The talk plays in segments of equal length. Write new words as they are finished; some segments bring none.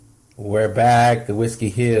We're back, The Whiskey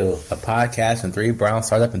Hill, a podcast from three brown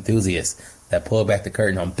startup enthusiasts that pull back the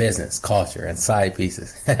curtain on business, culture, and side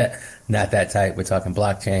pieces. Not that type. We're talking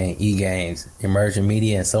blockchain, e-games, emerging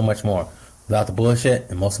media, and so much more. Without the bullshit,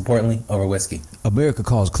 and most importantly, over whiskey. America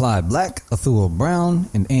calls Clyde Black, Athul Brown,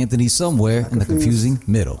 and Anthony somewhere in the confusing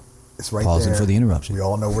middle. It's right Pausing there. For the interruption. We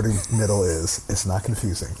all know where the middle is. It's not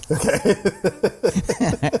confusing. Okay.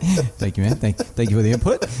 Thank you, man. Thank you for the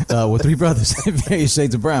input. We're three brothers, various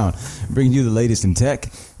shades of brown, bringing you the latest in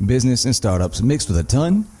tech, business, and startups, mixed with a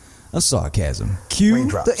ton of sarcasm. Cue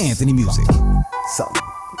Raindrops. the Anthony music. So,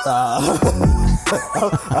 I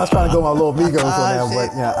was trying to go my little Migos on that, but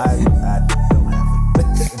yeah, I don't have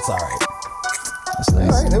it. It's all right. That's nice.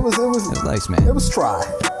 All right. It was nice, man. It was try.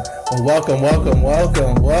 Well, welcome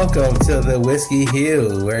to the Whiskey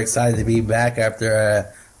Hill. We're excited to be back after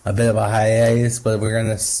a bit of a hiatus, but we're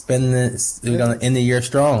gonna end the year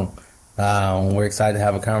strong. We're excited to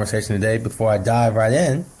have a conversation today. Before I dive right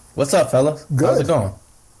in, what's up, fellas? Good. How's it going?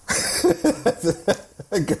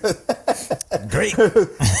 Good. Great.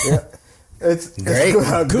 Yeah. It's Great.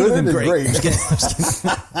 It's good and great.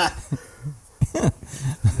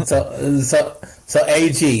 So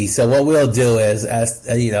AG. So what we'll do is,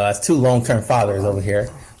 as two long-term fathers over here,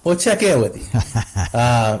 we'll check in with you.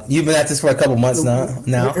 You've been at this for a couple months now.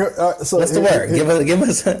 So what's the word? Give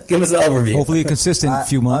us an overview. Hopefully a consistent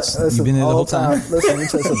few months. You've been there the whole time. Listen, let me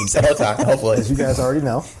tell you something. The whole time, hopefully. As you guys already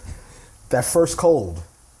know, that first cold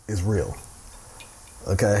is real.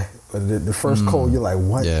 Okay? The first cold, you're like,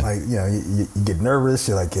 what? Yeah. Like, you get nervous.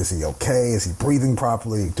 You're like, is he okay? Is he breathing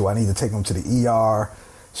properly? Do I need to take him to the ER?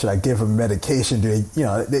 Should I give him medication? Do they,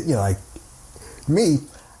 like me?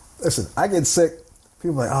 Listen, I get sick.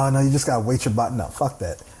 People are like, oh no, you just gotta wait your body. No, fuck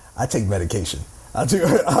that. I take medication. I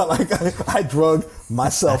drug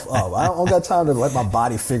myself up. I don't got time to let my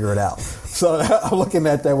body figure it out. So I'm looking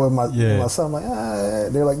at that with my son. I'm like,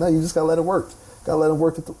 they're like, no, you just gotta let it work. Gotta let him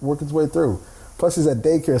work its way through. Plus, he's at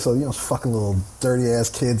daycare, so fucking little dirty ass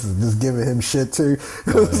kids and just giving him shit too.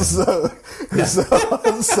 So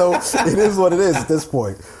it is what it is at this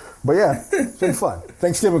point. But yeah, it's been fun.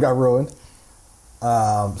 Thanksgiving got ruined.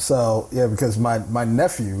 Because my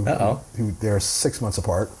nephew, who they're 6 months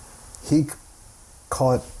apart, he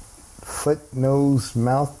caught foot, nose,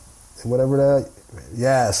 mouth, whatever that.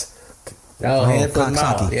 Yes. Hand, foot,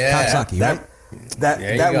 mouth. Yeah. Coxsackie, right? That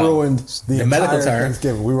ruined the medical entire term.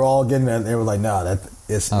 Thanksgiving. We were all getting that, and they were like, "No, that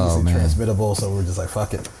it's easily transmittable." So we're just like,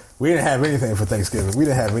 "Fuck it." We didn't have anything for Thanksgiving. We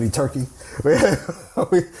didn't have any turkey. We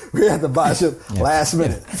had to buy shit last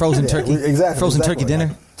minute. Frozen turkey. Frozen turkey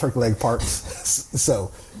dinner. Turkey leg parts.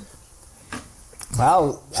 So should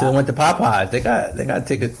have went to Popeyes. They got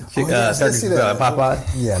tickets. Turkey Popeyes.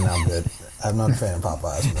 Yeah, no, I'm good. I'm not a fan of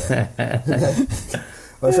Popeyes, man. Okay.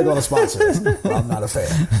 Unless they're going to sponsor us. I'm not a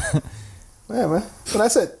fan. Yeah, man. But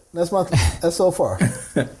that's it. That's so far.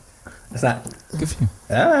 That's not good for you.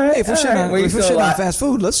 All right. Hey, if we're shit on fast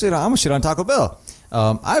food, I'm gonna shit on Taco Bell.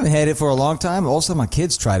 I haven't had it for a long time. Also, my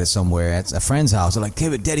kids tried it somewhere at a friend's house. They're like, "Hey,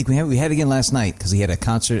 but Daddy, we had it again last night because he had a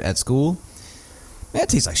concert at school." Man, it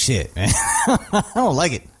tastes like shit, man. I don't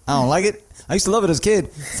like it. I used to love it as a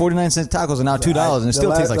kid. 49-cent tacos are now $2, and it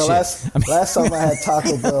still tastes like shit. Last time I had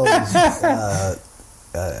Taco Bell was,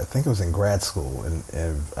 I think it was in grad school,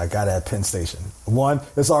 and I got it at Penn Station.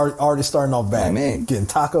 It's already starting off bad. Hey, man. Getting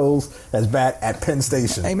tacos that's bad at Penn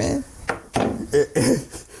Station. Hey, man.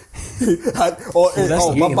 My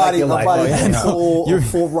body had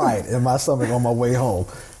full riot in my stomach on my way home.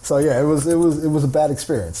 So yeah, it was a bad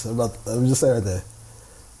experience. Let me just say right there.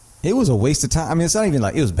 It was a waste of time. I mean, it's not even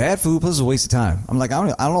like it was bad food, plus it was a waste of time. I'm like, I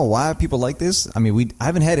don't know why people like this. I mean, I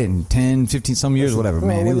haven't had it in 10, 15 some years, whatever.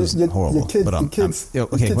 Man, it was horrible. Your kids'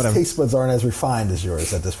 taste buds aren't as refined as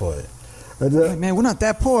yours at this point. Like, man, we're not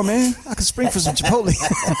that poor, man. I could spring for some Chipotle.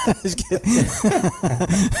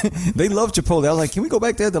 They love Chipotle. I was like, can we go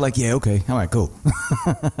back there? They're like, yeah, okay. All right, cool.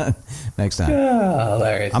 Next time. Oh,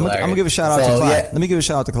 hilarious. I'm gonna give a shout out to Clyde. Let me give a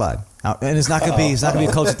shout out to Clyde. And it's not gonna be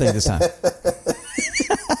a culture thing this time.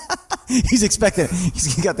 He's expecting it.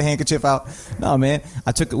 He's got the handkerchief out. No, man.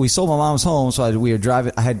 We sold my mom's home, so we were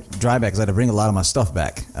driving. I had drive back because I had to bring a lot of my stuff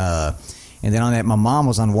back. And then on that, my mom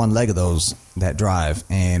was on one leg of that drive,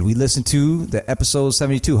 and we listened to the episode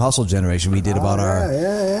 72 Hustle Generation we did about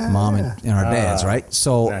our mom and our dads, right?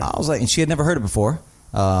 So nice. I was like, and she had never heard it before,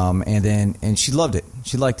 and she loved it.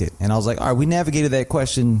 She liked it, and I was like, all right, we navigated that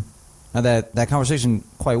question, that conversation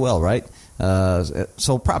quite well, right?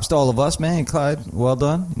 So props to all of us, man. Clyde, well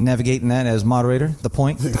done navigating that as moderator. The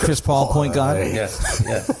Chris Paul point guard. Yes.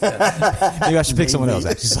 Maybe I should pick someone else.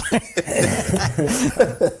 Actually,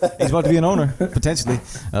 he's about to be an owner potentially.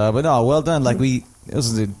 But no, well done. It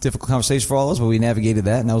was a difficult conversation for all of us, but we navigated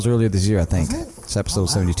that, and that was earlier this year, I think. It's episode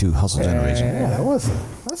 72, Hustle Generation. Yeah, that was it.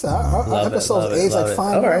 That's our episodes age like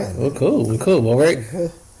fine. All right, well, cool. Well,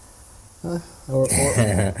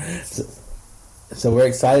 so we're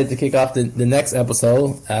excited to kick off the next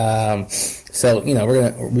episode. So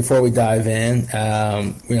we're gonna, before we dive in,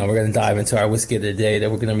 we're gonna dive into our whiskey of the day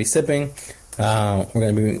that we're gonna be sipping. We're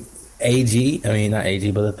gonna be not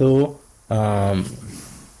AG, but Athul,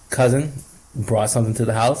 cousin brought something to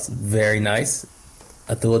the house. Very nice.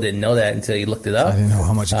 Athul didn't know that until he looked it up. I didn't know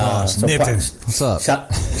how much it cost. What's up?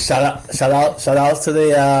 Shout out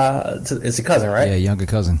to it's your cousin, right? Yeah, younger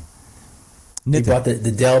cousin. He brought the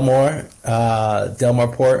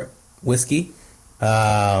Delmore Port whiskey.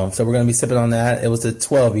 So we're going to be sipping on that. It was a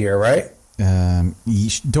 12-year, right? You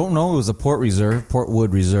don't know. It was a Portwood Reserve. Okay,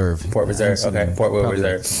 Portwood Reserve.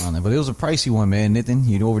 On there. But it was a pricey one, man. Nathan,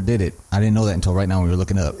 you overdid it. I didn't know that until right now when we were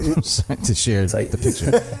looking up to share the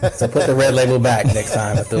picture. So put the red label back next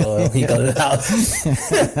time when you go to the house.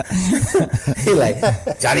 He like,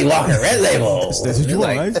 Johnny Walker, red label. That's what you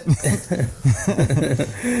want, right?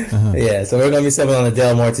 Yeah, so we're going to be sipping on the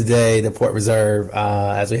Delmore today, the Port Reserve,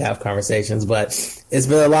 as we have conversations. But it's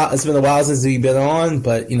been a while since we've been on,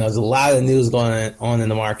 but there's a lot of news going on in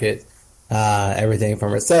the market. Everything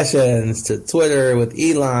from recessions to Twitter with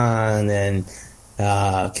Elon and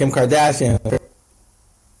Kim Kardashian,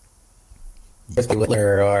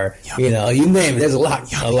 or you name it. There's a lot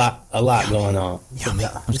going on. I'm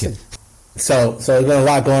kidding. So there's been a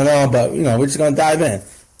lot going on, but we're just gonna dive in.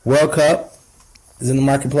 World Cup is in the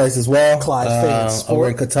marketplace as well. Clyde's favorite sport. Over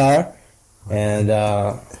in Qatar, and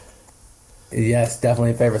yes,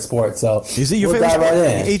 definitely a favorite sport. So is it your favorite sport?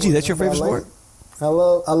 AG, that's your favorite sport? I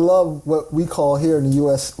love what we call here in the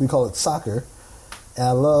U.S. we call it soccer, and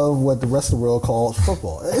I love what the rest of the world calls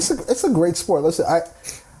football. It's a great sport. Listen,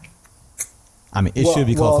 it should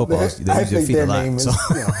be called football. I think their name is.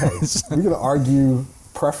 We're gonna argue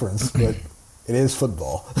preference, but it is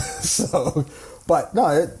football. But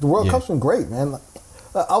no, the World Cup's been great, man.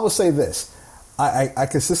 I will say this. I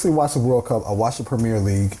consistently watch the World Cup. I watch the Premier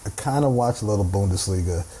League. I kind of watch a little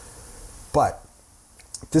Bundesliga. But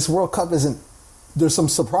this World Cup isn't... There's some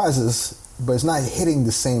surprises, but it's not hitting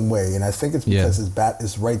the same way. And I think it's because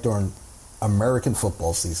it's right during American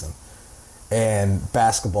football season and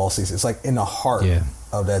basketball season. It's like in the heart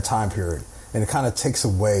of that time period. And it kind of takes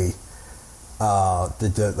away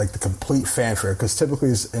the complete fanfare, because typically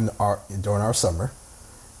it's during our summer.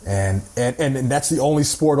 And that's the only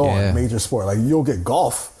sport on, major sport. Like, you'll get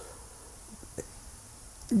golf.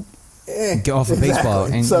 Golf and baseball.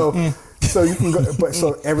 And, so you can go, but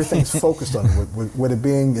so everything's focused on it. With it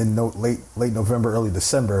being in late November, early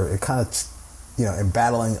December, it kind of, in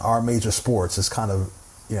battling our major sports, it's kind of,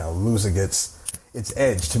 losing its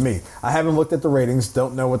edge to me. I haven't looked at the ratings,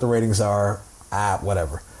 don't know what the ratings are,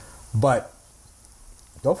 whatever. But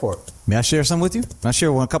go for it. May I share some with you? I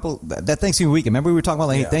share a couple. That Thanksgiving weekend. Remember we were talking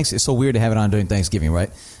about Thanksgiving. It's so weird to have it on during Thanksgiving,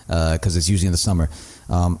 right? Because it's usually in the summer.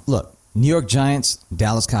 Look, New York Giants,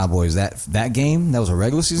 Dallas Cowboys. That game, that was a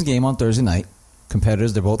regular season game on Thursday night.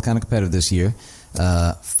 Competitors, they're both kind of competitive this year.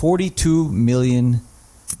 42 million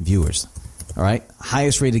viewers. All right,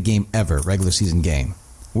 highest rated game ever, regular season game.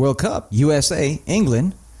 World Cup, USA,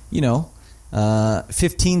 England.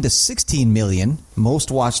 15 to 16 million,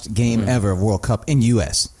 most watched game ever of World Cup in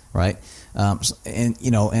U.S. Right, and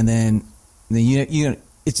then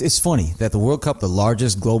it's funny that the World Cup, the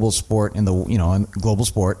largest global sport in global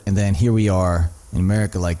sport, and then here we are in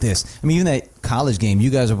America like this. I mean, even that college game, you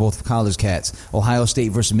guys are both college cats. Ohio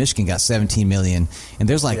State versus Michigan got 17 million, and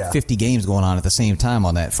there's 50 games going on at the same time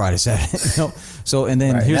on that Friday, Saturday. So, and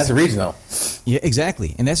then that's a regional. Yeah,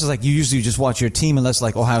 exactly. And that's just like, you usually just watch your team, unless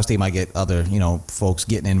like Ohio State might get other, folks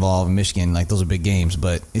getting involved in Michigan. Like, those are big games,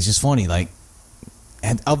 but it's just funny. Like,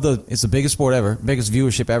 it's the biggest sport ever, biggest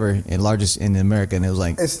viewership ever, and largest in America. And it was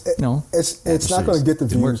like, it's not going to get the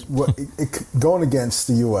views. Going against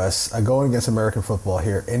the U.S., going against American football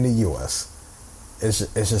here in the U.S.,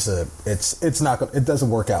 it's not going. It doesn't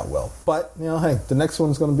work out well. But hey, the next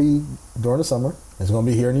one's going to be during the summer. It's going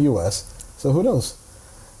to be here in the U.S. So who knows?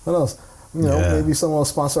 Maybe someone will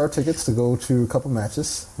sponsor our tickets to go to a couple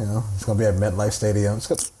matches. It's going to be at MetLife Stadium.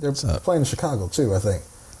 They're playing in Chicago too, I think.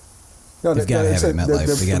 No, they've got to have it at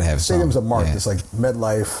MetLife. They got to have stadiums are marked. Yeah. It's like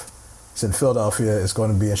MetLife. It's in Philadelphia. It's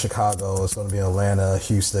going to be in Chicago. It's going to be in Atlanta,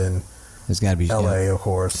 Houston. It's got to be LA, of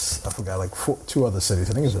course. I forgot two other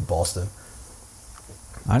cities. I think it's in Boston.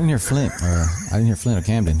 I didn't hear Flint or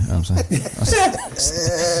Camden. You know what I'm saying?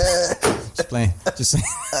 Just playing. Just saying.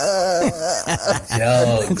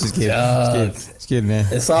 Just kidding. Just kidding, man.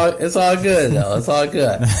 It's all good though. It's all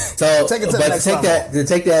good. So, Take it to the next level. To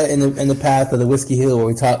take that in the path of the Whiskey Hill where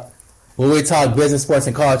we talk business, sports,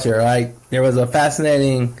 and culture. Right? There was a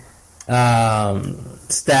fascinating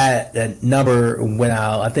stat, that number went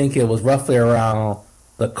out. I think it was roughly around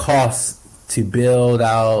the cost to build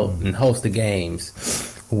out and host the games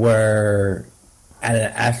were at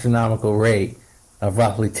an astronomical rate of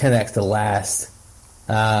roughly 10x the last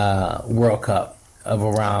World Cup of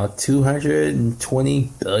around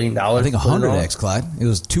 $220 billion. I think 100x, Clyde. It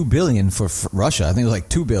was $2 billion for Russia. I think it was like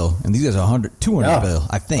 $2 billion, and these guys are 200 bill.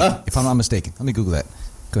 I think, if I'm not mistaken. Let me Google that.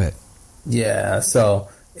 Go ahead. Yeah, so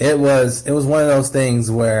it was one of those things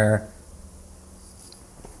where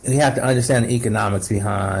you have to understand the economics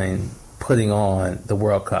behind putting on the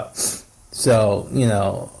World Cup. So,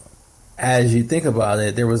 as you think about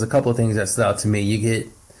it, there was a couple of things that stood out to me. You get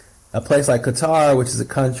a place like Qatar, which is a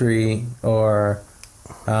country or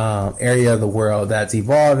area of the world that's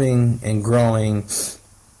evolving and growing.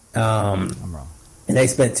 I'm wrong. And they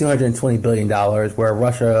spent $220 billion, where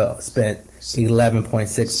Russia spent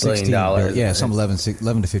 $11.6 billion. Yeah, some 11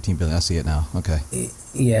 to 15 billion. I see it now. Okay.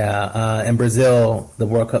 Yeah, and Brazil, the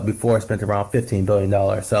World Cup before, spent around $15 billion.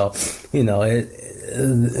 So,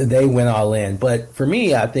 they went all in. But for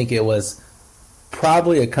me, I think it was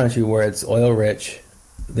probably a country where it's oil rich.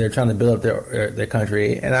 They're trying to build up their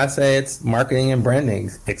country, and I say it's marketing and branding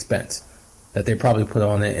expense that they probably put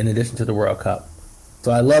on it in addition to the World Cup.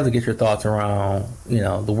 So I'd love to get your thoughts around,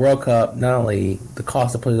 the World Cup, not only the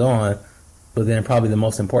cost to put it on, but then probably the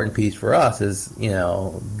most important piece for us is,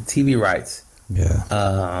 TV rights. Yeah.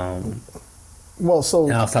 Well, so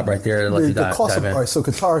and I'll stop right there to let you dive in. All right, so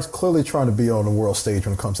Qatar is clearly trying to be on the world stage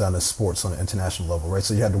when it comes down to sports on the international level, right?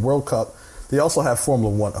 So you have the World Cup. They also have a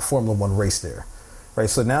Formula One race there, right?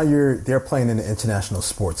 So now they're playing in the international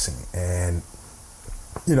sports scene, and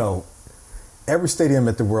every stadium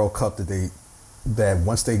at the World Cup that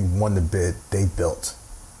once they won the bid, they built.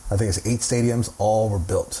 I think it's 8 stadiums, all were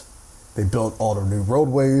built. They built all the new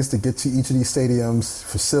roadways to get to each of these stadiums,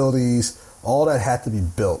 facilities, all that had to be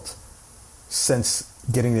built since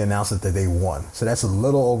getting the announcement that they won. So that's a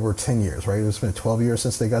little over 10 years, right? It's been 12 years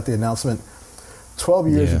since they got the announcement. 12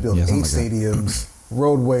 years to build 8 stadiums,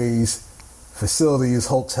 roadways, facilities,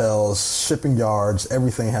 hotels, shipping yards,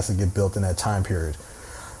 everything has to get built in that time period.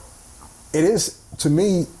 It is, to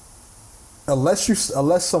me,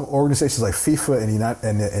 unless some organizations like FIFA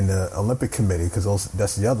and the Olympic Committee, because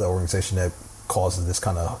that's the other organization that causes this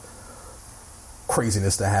kind of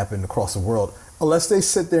craziness to happen across the world, unless they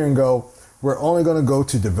sit there and go, we're only going to go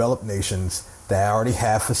to developed nations that already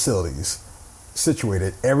have facilities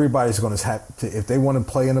situated. Everybody's going to have to, if they want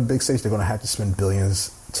to play in a big stage, they're going to have to spend billions,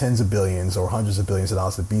 tens of billions, or hundreds of billions of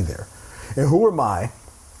dollars to be there. And who am I?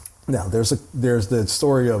 Now, there's the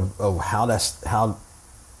story of how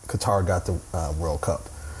Qatar got the World Cup,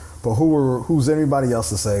 but who's anybody else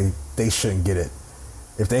to say they shouldn't get it?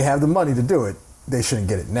 If they have the money to do it, they shouldn't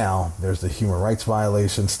get it. Now, there's the human rights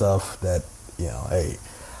violation stuff that, hey,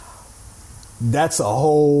 that's a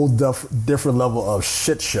whole different level of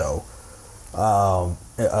shit show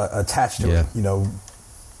attached to it.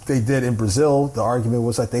 They did in Brazil, the argument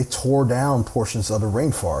was that they tore down portions of the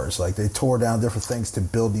rainforest. Like, they tore down different things to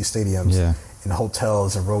build these stadiums and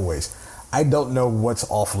hotels and roadways. I don't know what's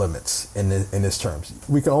off limits in this terms.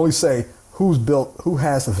 We can only say who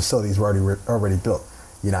has the facilities already built.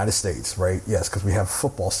 United States, right? Yes, because we have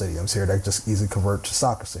football stadiums here that just easily convert to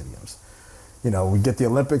soccer stadiums. We get the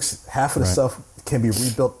Olympics, half of the stuff can be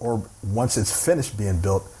rebuilt, or once it's finished being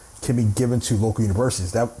built, can be given to local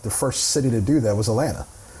universities. The first city to do that was Atlanta,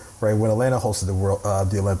 right? When Atlanta hosted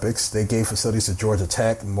the Olympics, they gave facilities to Georgia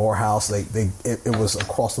Tech, Morehouse. It was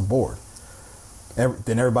across the board.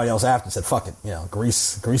 Then everybody else after said, "Fuck it,"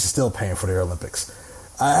 Greece is still paying for their Olympics.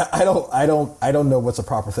 I don't know what's a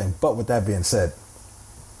proper thing. But with that being said,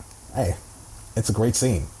 hey, it's a great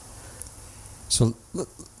scene. So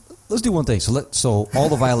let's do one thing. So all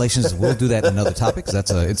the violations, we'll do that in another topic, because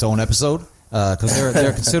that's its own episode. Because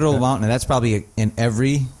they're a considerable amount, and that's probably in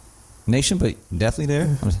every nation, but definitely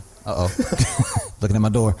there. Looking at my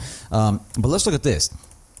door. But let's look at this.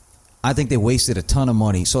 I think they wasted a ton of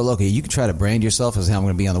money. So, look, you can try to brand yourself as how I'm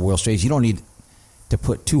going to be on the world stage. You don't need to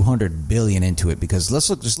put $200 billion into it, because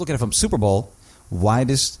just look at it from Super Bowl,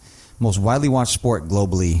 most widely watched sport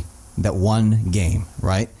globally, that one game,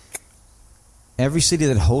 right? Every city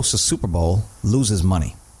that hosts a Super Bowl loses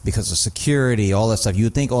money because of security, all that stuff. You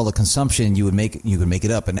would think all the consumption you could make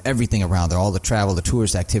it up, and everything around there, all the travel, the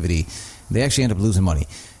tourist activity, they actually end up losing money.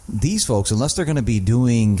 These folks, unless they're going to be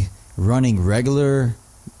running regular,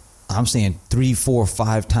 I'm saying 3, 4,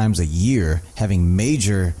 5 times a year, having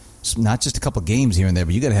major, not just a couple games here and there,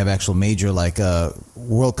 but you got to have actual major like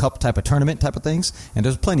World Cup type of tournament type of things, and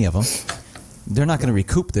there's plenty of them. They're not going to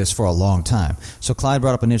recoup this for a long time. So Clyde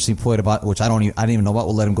brought up an interesting point about, which I didn't even know about.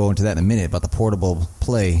 We'll let him go into that in a minute, about the portable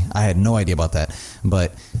play. I had no idea about that.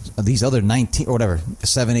 But these other 19 or whatever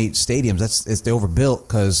 7, 8 stadiums, they overbuilt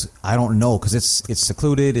because I don't know, because it's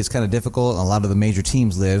secluded, it's kind of difficult. And a lot of the major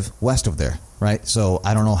teams live west of there, right? So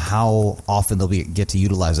I don't know how often they'll get to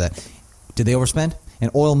utilize that. Did they overspend?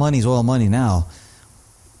 And oil money is oil money now.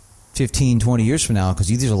 15, 20 years from now, because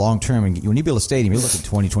these are long term, and when you build a stadium, you're looking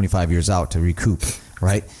 20, 25 years out to recoup,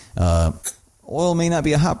 right? Oil may not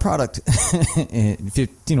be a hot product in 10,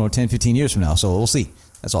 15 years from now, so we'll see.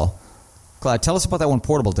 That's all. Clyde, tell us about that one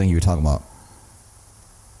portable thing you were talking about.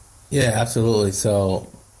 Yeah, absolutely. So,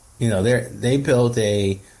 they built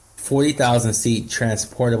a 40,000 seat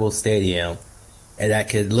transportable stadium, and that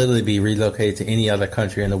could literally be relocated to any other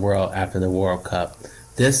country in the world after the World Cup.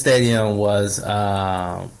 This stadium was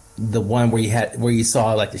the one where you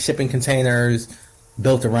saw like the shipping containers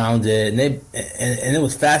built around it, and it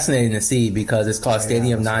was fascinating to see because it's called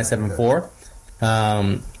Stadium 974,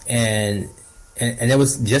 and it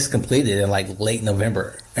was just completed in like late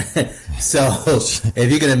November. So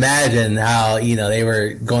if you can imagine how they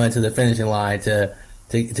were going to the finishing line to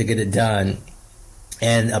get it done,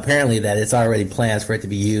 and apparently that it's already plans for it to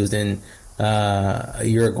be used in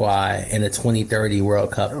Uruguay in the 2030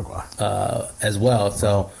 World Cup as well.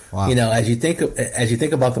 So wow. As you think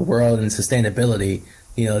about the world and sustainability,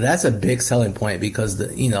 that's a big selling point because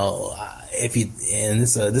if you, and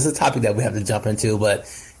this is a topic that we have to jump into, but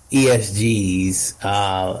ESGs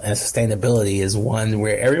and sustainability is one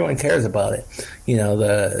where everyone cares about it.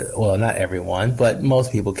 Not everyone, but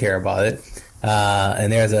most people care about it,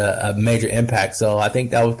 and there's a major impact. So I think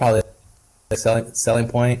that was probably a selling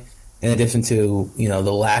point. In addition to,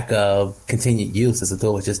 the lack of continued use, as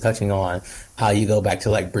Atul was just touching on, how you go back to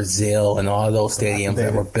like Brazil and all those stadiums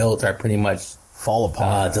that were built are pretty much fall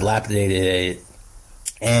apart, dilapidated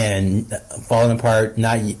and falling apart,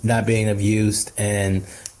 not being of use. And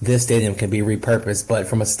this stadium can be repurposed. But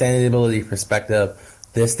from a sustainability perspective,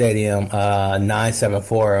 this stadium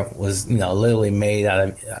 974 was literally made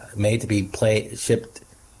to be shipped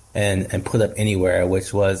and put up anywhere,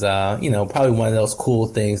 which was probably one of those cool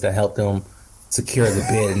things that helped them secure the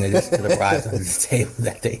bid in addition to the prize on the table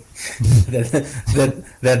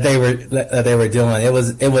that they were doing. It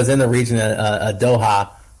was in the region of Doha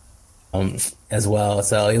as well,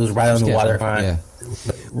 so it was right on the waterfront. Yeah.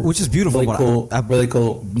 Which is beautiful. Really cool. Really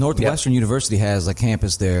cool. Northwestern University has a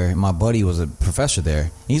campus there. My buddy was a professor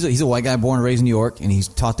there. He's a white guy born and raised in New York, and he's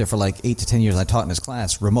taught there for like 8 to 10 years. I taught in his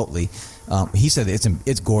class remotely. He said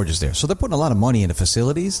it's gorgeous there. So they're putting a lot of money into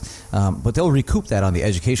facilities, but they'll recoup that on the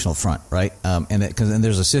educational front, right? And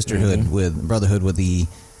there's a sisterhood brotherhood with the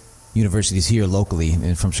universities here locally,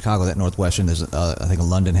 and from Chicago, that Northwestern. There's I think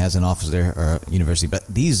London has an office there or a university. But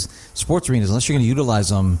these sports arenas, unless you're going to utilize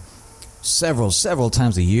them several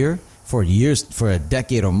times a year for a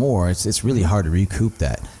decade or more, it's really hard to recoup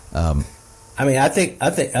that. I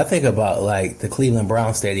think about like the Cleveland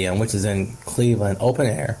Brown Stadium, which is in Cleveland, open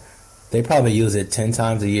air. They probably use it 10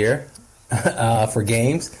 times a year for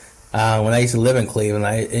games. When I used to live in Cleveland,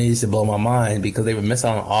 it used to blow my mind because they would miss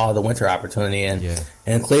on all the winter opportunity. And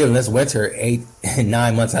in Cleveland this winter, 8 and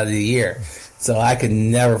 9 months out of the year. So I could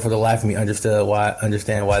never, for the life of me, understand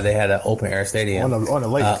why they had an open air stadium on the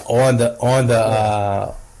lake on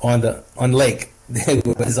the lake.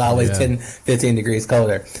 It was always 10, 15 degrees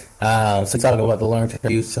colder. So talking about the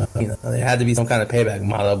long-term use, there had to be some kind of payback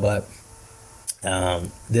model, but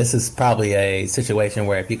this is probably a situation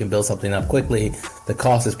where if you can build something up quickly, the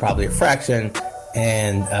cost is probably a fraction,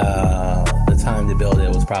 and the time to build it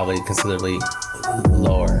was probably considerably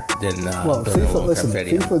lower than building a long-term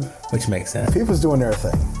stadium, which makes sense. FIFA's doing their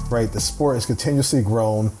thing, right? The sport has continuously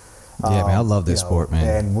grown. Man, I love this sport,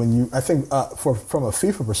 man. And I think from a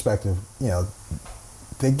FIFA perspective,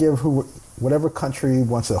 they give whatever country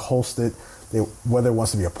wants to host it, whether it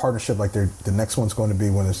wants to be a partnership, like the next one's going to be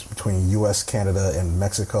when it's between U.S., Canada, and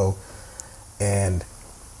Mexico, and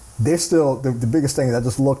they're still the biggest thing. I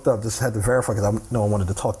just looked up, just had to verify because I know I wanted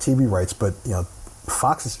to talk TV rights, but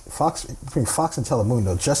Fox between Fox and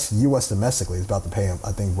Telemundo, just U.S. domestically is about to pay them,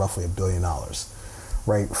 I think, roughly $1 billion,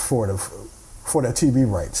 right, for the TV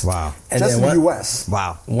rights. Wow. And just in the U.S.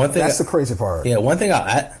 Wow. That's the crazy part. Yeah, one thing I'll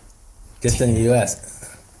add, just in the U.S.,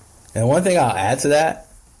 and one thing I'll add to that,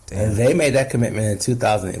 and they made that commitment in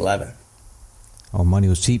 2011. Oh, money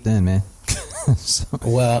was cheap then, man. So,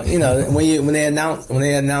 Well, when they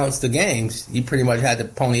announced the games, you pretty much had to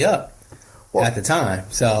pony up at the time.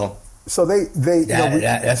 So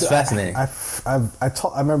that's fascinating. I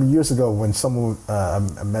remember years ago when someone I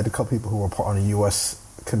met a couple people who were part on the U.S.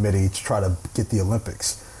 committee to try to get the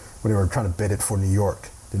Olympics when they were trying to bid it for New York,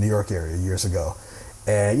 the New York area years ago.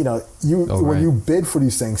 And when you bid for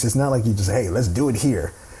these things, it's not like you just hey, let's do it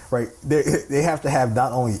here, right? They have to have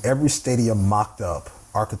not only every stadium mocked up,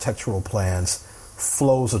 architectural plans,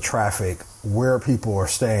 flows of traffic, where people are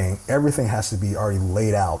staying, everything has to be already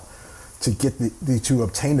laid out to get to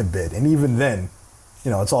obtain the bid. And even then,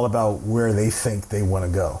 it's all about where they think they want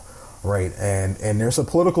to go, right? And there's a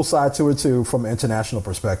political side to it too, from an international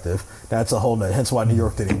perspective. That's a whole nother, hence why New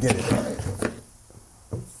York didn't get it.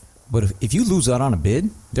 but if you lose out on a bid,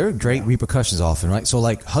 there are great repercussions often, right? So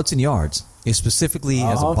like Hudson Yards is specifically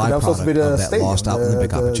as a byproduct of that lost out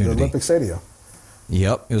Olympic opportunity. The Olympic Stadium.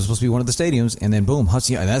 Yep, it was supposed to be one of the stadiums, and then boom,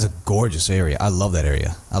 Hudson. And that's a gorgeous area. I love that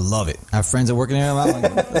area. I love it. I have friends that work in there. I'm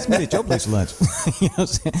like, let's meet at your place for lunch. You know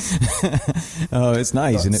what I'm saying? Oh, it's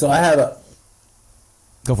nice. So I have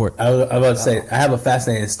go for it. I was about to say I have a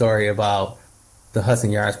fascinating story about the Hudson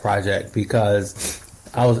Yards project because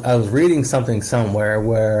I was reading something somewhere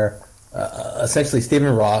where essentially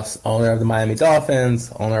Stephen Ross, owner of the Miami Dolphins,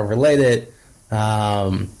 owner of Related,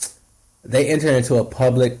 they entered into a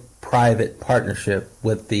public-private partnership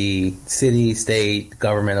with the city, state,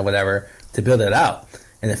 government, or whatever to build it out.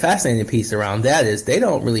 And the fascinating piece around that is they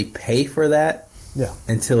don't really pay for that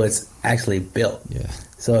until it's actually built. Yeah.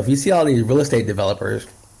 So if you see all these real estate developers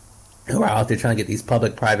who are out there trying to get these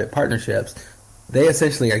public-private partnerships, they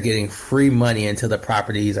essentially are getting free money until the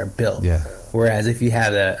properties are built. Yeah. Whereas if you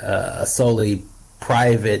had a solely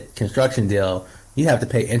private construction deal, you have to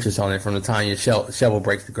pay interest on it from the time your shovel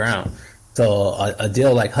breaks the ground. So a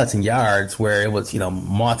deal like Hudson Yards, where it was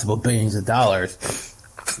multiple billions of dollars,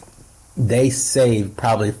 they saved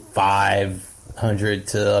probably $500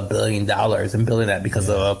 to $1 billion in building that because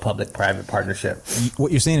of a public-private partnership.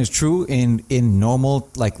 What you're saying is true in normal,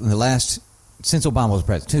 like in the last since Obama was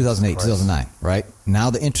president, 2008, 2009, right?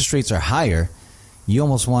 Now the interest rates are higher. You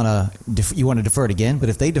almost want to defer it again, but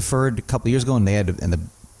if they deferred a couple of years ago and and the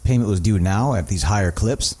payment was due now at these higher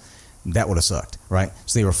clips, that would have sucked, right?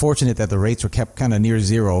 So they were fortunate that the rates were kept kind of near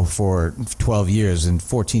zero for 12 years and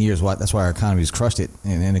 14 years. That's why our economy's crushed it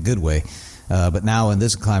in a good way. But now in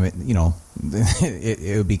this climate,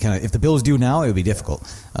 it would be kind of, if the bill is due now, it would be difficult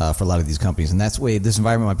for a lot of these companies. And that's the way this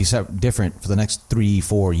environment might be different for the next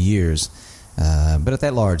 3-4 years. But at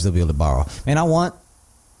that large, they'll be able to borrow. And I want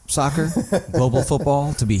soccer, global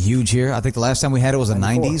football to be huge here. I think the last time we had it was the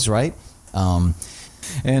 90s, right?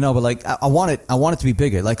 And no, but like I want it to be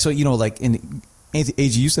bigger. Like, so, like in AG,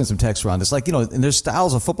 you sent some text around this. Like, and there's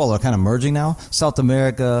styles of football that are kind of merging now. South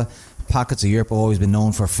America, pockets of Europe have always been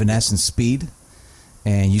known for finesse and speed.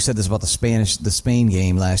 And you said this about the Spain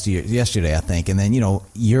game yesterday, I think. And then,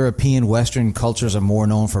 European, Western cultures are more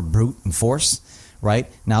known for brute and force. Right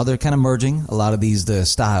now, they're kind of merging a lot of the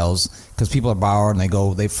styles because people are borrowed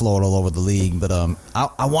and they float all over the league. But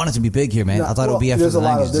I want it to be big here, man. I thought it would be after the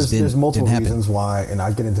 90s. There's multiple reasons why, and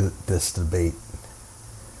I'll get into this debate.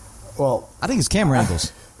 Well, I think it's camera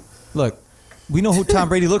angles. Look, we know who Tom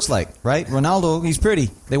Brady looks like, right? Ronaldo, he's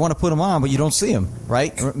pretty. They want to put him on, but you don't see him,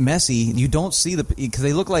 right? Messi, you don't see because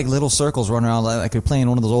they look like little circles running around like they're playing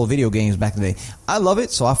one of those old video games back in the day. I love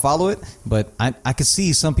it, so I follow it, but I could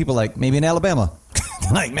see some people like maybe in Alabama.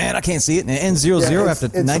 Like, man, I can't see it. And it ends 0-0 after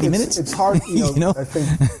 90 minutes. It's hard, I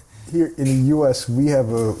think here in the U.S. we have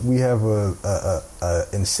a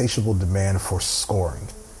insatiable demand for scoring,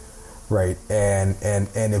 right? And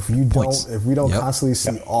if we don't constantly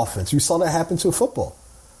see offense, you saw that happen to football,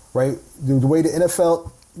 right? The way the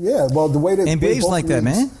NFL, the way that NBA's like that,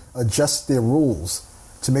 man, adjust their rules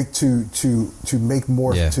to make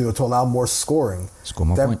more to allow more scoring. Score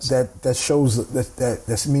more points. That shows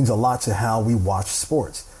that means a lot to how we watch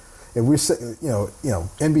sports. If we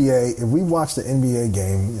NBA, if we watch the NBA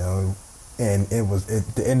game, and it was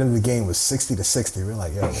at the end of the game was 60-60, we're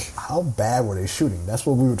like, how bad were they shooting? That's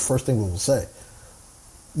what first thing we would say.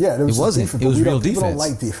 Yeah, it wasn't. Defense, it was real defense. People don't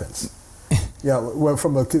like defense.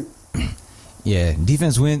 Yeah,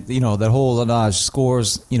 defense wins. That whole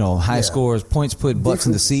scores. High scores, points put butts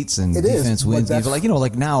in the seats, and defense wins.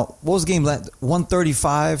 Like now, what was the game?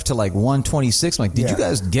 135 to 126. I'm like, did you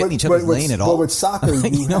guys get in each other's lane at all? But with soccer,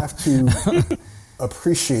 you have to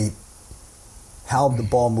appreciate how the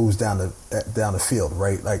ball moves down the field,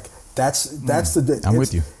 right? Like that's the. I'm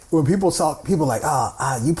with you. When people talk, people are like,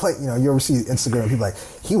 you play, you ever see Instagram? People like,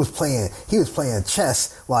 he was playing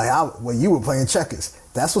chess while you were playing checkers.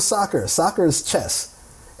 That's what soccer is. Soccer is chess.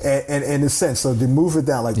 And in a sense, so to move it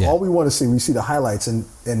down, like all we want to see, we see the highlights, and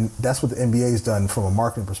that's what the NBA's done from a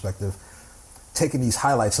marketing perspective, taking these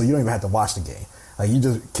highlights so you don't even have to watch the game. Like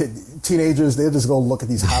teenagers, they'll just go look at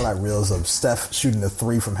these highlight reels of Steph shooting a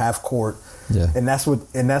 3 from half court, and that's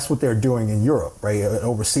what they're doing in Europe, right?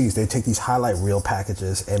 Overseas, they take these highlight reel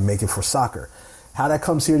packages and make it for soccer. How that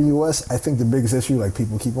comes here in the U.S., I think the biggest issue, like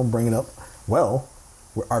people keep on bringing up, well,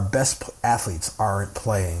 our best athletes aren't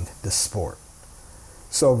playing the sport.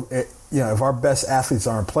 So, if our best athletes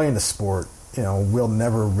aren't playing the sport, we'll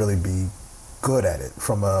never really be good at it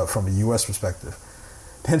from a U.S. perspective.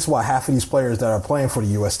 Hence why half of these players that are playing for the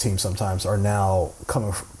U.S. team sometimes are now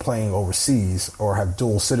playing overseas or have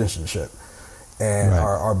dual citizenship and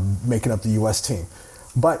are making up the U.S. team.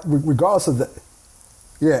 But regardless of that,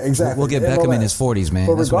 yeah, exactly. We'll get Beckham in his 40s, man.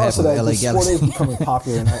 But that's what regardless of that, the sport Galaxy. is becoming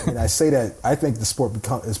popular, and I say that I think the sport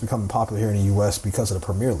is becoming popular here in the U.S. because of the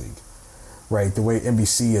Premier League. Right, the way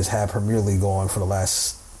NBC has had Premier League going for the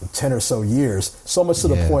last 10 or so years, so much to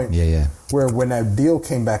the point where when that deal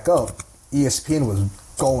came back up, ESPN was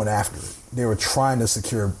going after it. They were trying to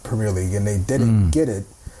secure Premier League, and they didn't get it.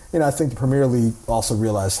 I think the Premier League also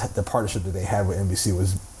realized the partnership that they had with NBC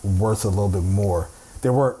was worth a little bit more. They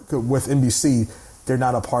weren't with NBC. They're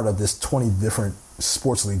not a part of this 20 different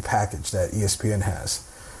sports league package that ESPN has.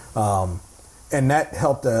 And that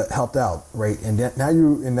helped out, right? And that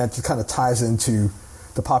that kind of ties into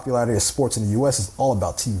the popularity of sports in the U.S. is all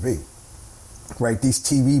about TV, right? These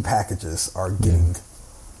TV packages are getting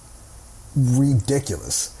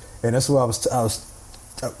ridiculous, and that's what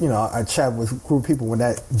I chatted with a group of people when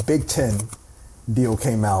that Big Ten deal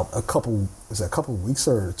came out a couple of weeks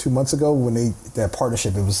or 2 months ago when that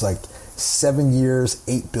partnership, it was like 7 years,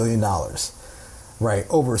 $8 billion, right?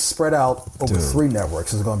 Spread out over 3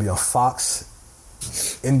 networks. It's going to be on Fox,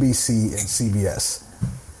 NBC, and CBS.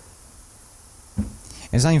 And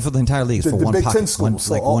it's not even for the entire league. It's for one Big pocket, Ten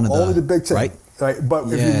schools. only the Big Ten, right?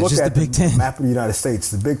 But if you look at the map of the United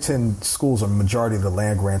States, the Big Ten schools are majority of the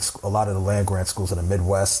land grants. A lot of the land grant schools in the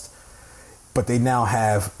Midwest, but they now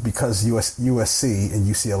have, because USC and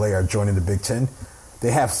UCLA are joining the Big Ten.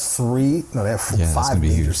 They have 5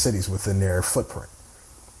 major cities within their footprint.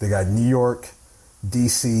 They got New York,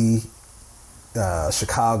 DC,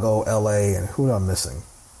 Chicago, LA, and who am I missing?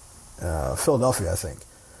 Philadelphia, I think.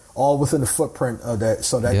 All within the footprint of that.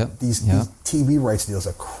 So that these TV rights deals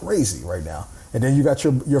are crazy right now. And then you got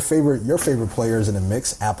your favorite players in the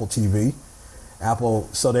mix, Apple TV. Apple,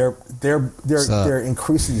 so they're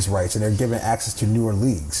increasing these rights and they're giving access to newer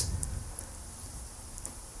leagues.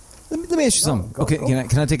 Let me ask you something. Okay,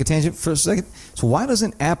 can I take a tangent for a second? So why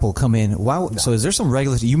doesn't Apple come in? So is there some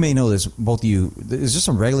regulatory? You may know this, both of you. Is there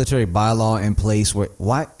some regulatory bylaw in place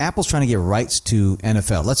why Apple's trying to get rights to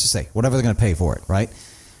NFL? Let's just say whatever they're going to pay for it, right?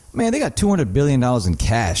 Man, they got $200 billion in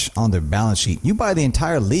cash on their balance sheet. You buy the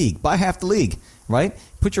entire league, buy half the league, right?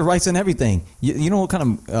 Put your rights in everything. You know what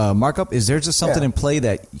kind of markup? Is there just something in play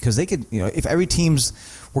that, because they could, if every team's,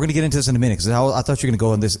 we're going to get into this in a minute, because I thought you were going to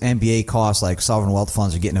go on this NBA cost, like sovereign wealth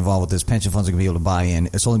funds are getting involved with this, pension funds are going to be able to buy in.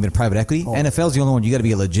 It's only been private equity. NFL's the only one, you got to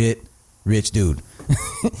be a legit rich dude.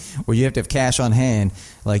 Where you have to have cash on hand,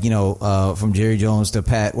 like, from Jerry Jones to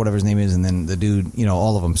Pat, whatever his name is, and then the dude,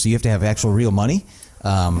 all of them. So you have to have actual real money.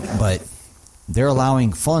 But they're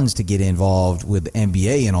allowing funds to get involved with the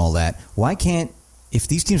NBA and all that. Why can't, if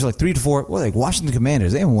these teams are like 3 to 4, like Washington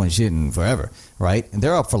Commanders, they haven't won shit in forever, right? And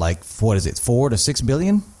they're up for like, what is it, 4 to 6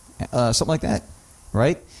 billion, something like that,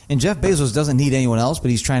 right? And Jeff Bezos doesn't need anyone else, but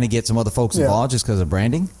he's trying to get some other folks involved just because of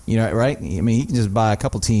branding, right? I mean, he can just buy a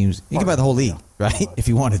couple teams. He can buy the whole league, right? If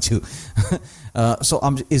he wanted to.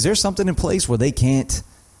 So is there something in place where they can't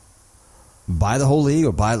buy the whole league,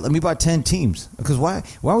 or let me buy 10 teams? Because why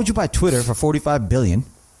would you buy Twitter for $45 billion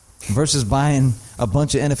versus buying a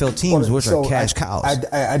bunch of NFL teams, which are cash cows? That's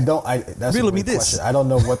a great question. I don't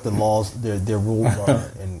know what the laws, their rules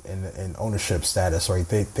are in ownership status, right?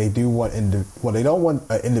 They do want they don't want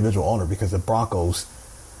an individual owner, because the Broncos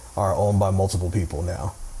are owned by multiple people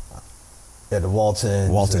now. Yeah, the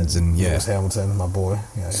Waltons and Lewis Hamilton, my boy.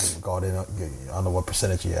 Yeah, he got in. I don't know what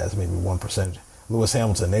percentage he has, maybe 1%. Lewis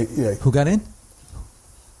Hamilton. Who got in?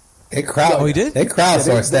 He did. They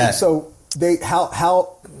crowdsourced that. So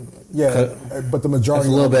but the majority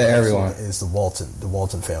a little bit everyone is the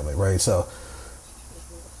Walton family, right? So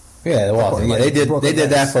yeah, the Walton. Yeah, they did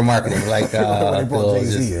that for marketing, like they brought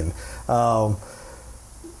Jay-Z in.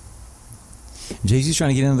 Jay-Z's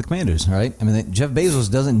trying to get into the Commanders, right? I mean, Jeff Bezos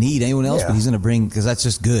doesn't need anyone else, but he's going to bring, because that's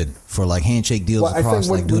just good for like handshake deals across,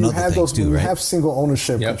 like doing other things too, right? When you have single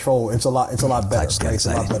ownership control, it's a lot better. Right? It's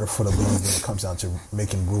a lot better for the league when it comes down to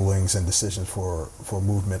making rulings and decisions for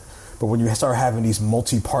movement. But when you start having these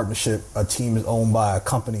multi-partnership, a team is owned by a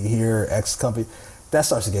company here, X company, that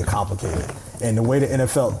starts to get complicated. And the way the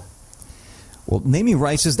NFL... Well, naming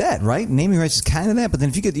rights is that, right? Naming rights is kind of that, but then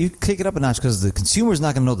if you kick it up a notch because the consumer is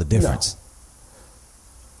not going to know the difference. No.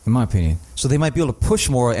 In my opinion. So they might be able to push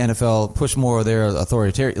more NFL, push more of their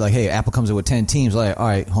authoritarian, like, hey, Apple comes in with 10 teams, like, all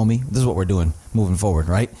right, homie, this is what we're doing moving forward,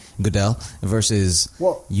 right? Goodell versus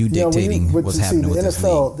you dictating what's happening with this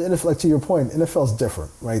league. The NFL, like to your point, NFL is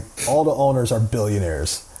different, right? All the owners are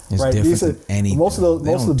billionaires, it's right? Different than any, most of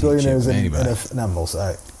the billionaires in NFL, not most, all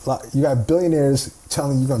right. You got billionaires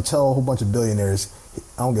telling you're going to tell a whole bunch of billionaires,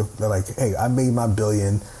 they're like, hey, I made my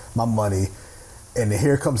billion, my money, and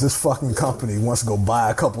here comes this fucking company wants to go buy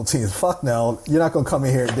a couple teams. Fuck no, you're not going to come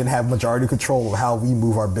in here and then have majority control of how we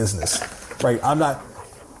move our business, right? I'm not.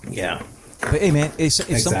 Yeah. But hey, man,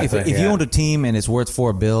 if you owned a team and it's worth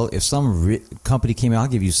 $4 billion, if some company came out, I'll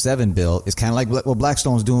give you $7 billion. It's kind of like what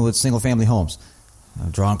Blackstone's doing with single family homes.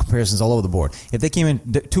 Drawing comparisons all over the board. If they came in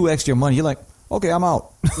 2x your money, you're like, okay, I'm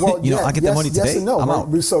out. Well, I get that money today. And no, I'm right?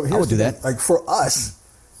 out. So I would do that. Like for us,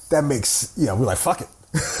 that makes we're like fuck it,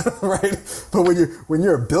 right? But when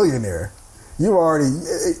you're a billionaire, you already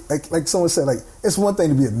like someone said, like it's one thing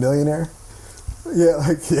to be a millionaire. Yeah,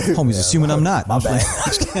 homie's assuming I'm not. My bad.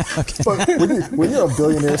 Okay. But when you're a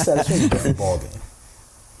billionaire status, you're in a different ballgame,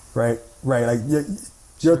 right? Right, like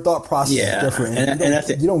your thought process is different,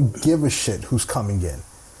 and you don't give a shit who's coming in.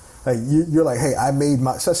 Like you're like, hey, I made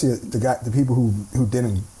my, especially the people who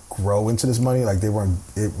didn't grow into this money, like we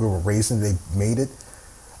were raised and they made it.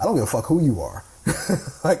 I don't give a fuck who you are.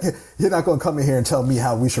 Like you're not going to come in here and tell me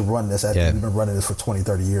how we should run this. We've been running this for 20,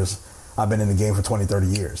 30 years. I've been in the game for 20, 30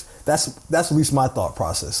 years. That's at least my thought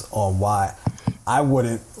process on why I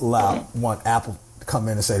wouldn't want Apple to come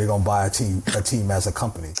in and say they're going to buy a team as a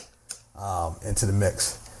company into the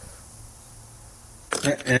mix.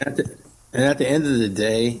 And at the end of the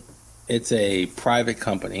day, it's a private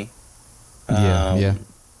company. Their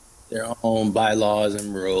own bylaws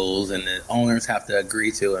and rules, and the owners have to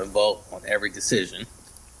agree to and vote on every decision.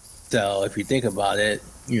 So if you think about it,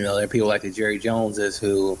 there are people like the Jerry Joneses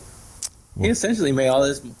who he essentially made all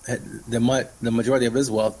this the majority of his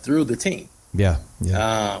wealth through the team. When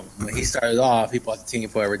he started off, he bought the team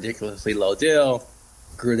for a ridiculously low deal,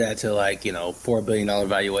 grew that to $4 billion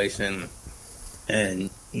valuation, and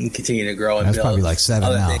continue to grow and that's build. Probably like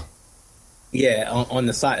 7 now. Things. Yeah, on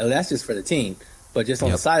the side. That's just for the team. But just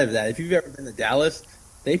on the side of that, if you've ever been to Dallas,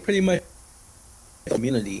 they pretty much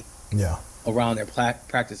community around their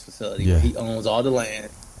practice facility. Yeah. He owns all the land,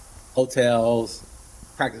 hotels,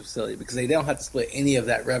 practice facility, because they don't have to split any of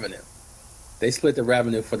that revenue. They split the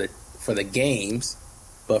revenue for the games,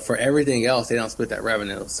 but for everything else, they don't split that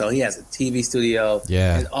revenue. So he has a TV studio,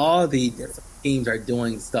 and all the different teams are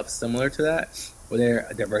doing stuff similar to that. Where they're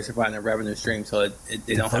diversifying their revenue stream, so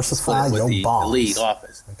they don't have to split it with the league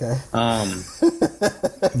office. Okay.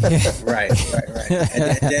 Right.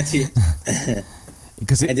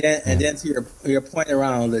 And then to your point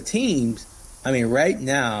around the teams, I mean, right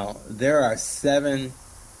now there are 7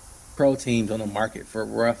 pro teams on the market for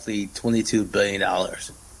roughly $22 billion.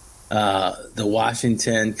 The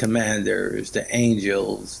Washington Commanders, the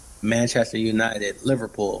Angels, Manchester United,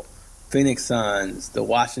 Liverpool, Phoenix Suns, the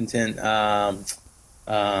Washington,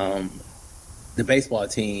 the baseball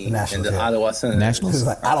team, and the Ottawa Senators. Nationals?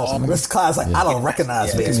 This class, I don't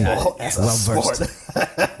recognize baseball. That's a sport.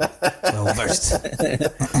 Well versed.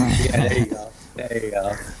 There you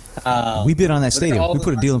go. We bid on that stadium. We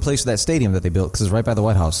put a deal in place for that stadium that they built because it's right by the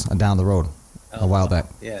White House down the road a while back.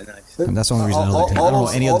 Yeah, nice. And that's the only reason I know the team. I don't know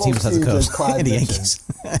any other team besides the Cubs and the Yankees.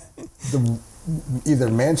 Either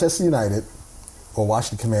Manchester United or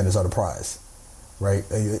Washington Commanders are the prize, right?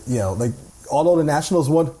 Like although the Nationals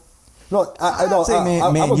won. No, I would say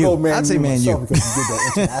Man U. I'd say Man U because you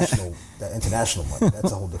did that international money.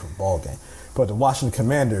 That's a whole different ball game. But the Washington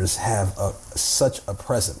Commanders have such a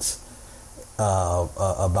presence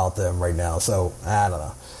about them right now. So I don't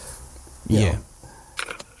know.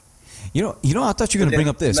 You know, I thought you were going to bring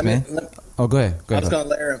up this, man. Go ahead. I was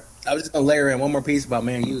just going to layer in one more piece about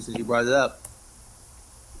Man U since you brought it up.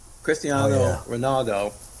 Cristiano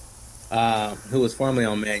Ronaldo, who was formerly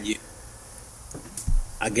on Man U,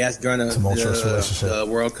 I guess during the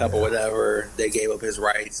World Cup or whatever, they gave up his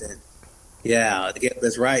rights. And they gave up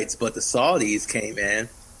his rights, but the Saudis came in,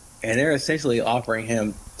 and they're essentially offering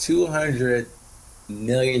him $200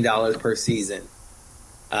 million per season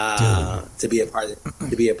to be a part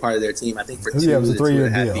of their team. I think for 2 to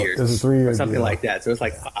 2.5 years. It was a 3-year something deal. like that. So it's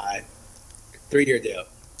like 3-year deal.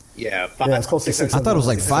 Yeah, 5. Yeah, it's close to 600. I thought it was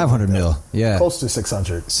like 500 mil. Yeah, close to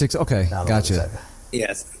 600. Okay, gotcha.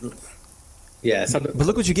 Yes. Yeah, something. But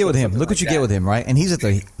look what you get with him. Look what you get with him, right? And he's at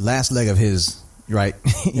the last leg of his right.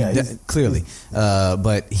 Yeah, clearly,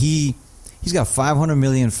 but he's got 500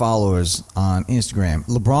 million followers on Instagram.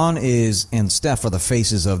 LeBron and Steph are the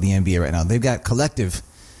faces of the NBA right now. They've got collective,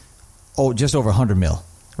 just over 100 mil,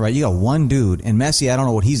 right? You got one dude, and Messi, I don't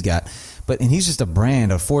know what he's got, and he's just a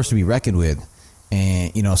brand, a force to be reckoned with.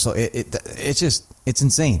 And so it's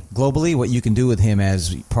insane globally what you can do with him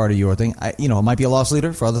as part of your thing. It might be a loss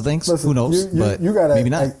leader for other things. Listen, who knows? But you gotta, maybe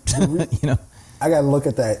not. I gotta look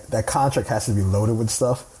at that. That contract has to be loaded with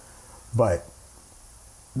stuff, but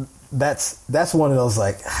that's one of those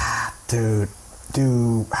like, dude,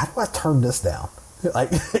 how do I turn this down?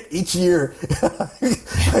 Like each year.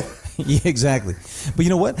 Yeah, exactly. But you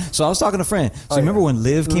know what? So I was talking to a friend. So remember when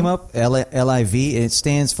LIV came up, LIV? It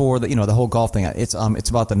stands for the whole golf thing. It's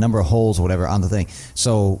about the number of holes or whatever on the thing.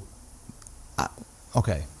 So,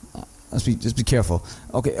 okay, just be careful.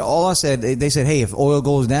 Okay, all I said, they said, hey, if oil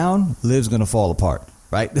goes down, LIV's going to fall apart.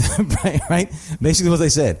 Right, right. Basically, what they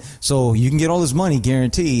said. So you can get all this money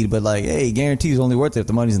guaranteed, but guarantee is only worth it if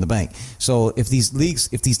the money's in the bank. So if these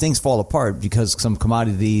things fall apart because some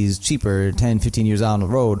commodity is cheaper 10, 15 years down the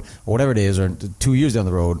road, or whatever it is, or 2 years down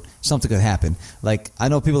the road, something could happen. Like I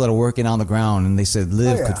know people that are working on the ground, and they said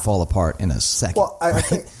LIV could fall apart in a second. Well, I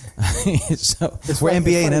think. So where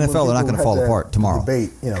NBA and NFL are not going to fall apart tomorrow.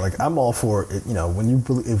 Debate, I'm all for it.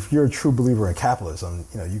 If you're a true believer in capitalism,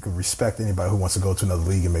 you can respect anybody who wants to go to another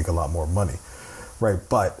league and make a lot more money, right?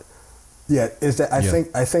 But I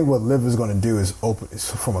think what LIV is going to do is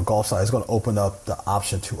from a golf side, it's going to open up the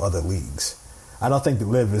option to other leagues. I don't think the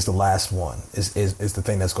LIV is the last one. Is the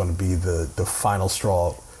thing that's going to be the final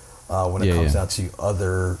straw when it comes down to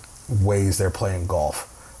other ways they're playing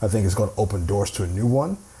golf. I think it's going to open doors to a new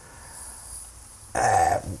one.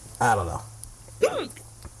 I don't know.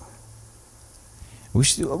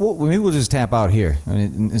 Maybe we'll just tap out here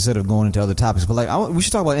instead of going into other topics. But we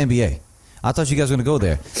should talk about NBA. I thought you guys were going to go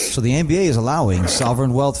there. So the NBA is allowing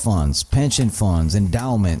sovereign wealth funds, pension funds,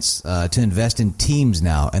 endowments to invest in teams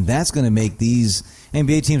now, and that's going to make these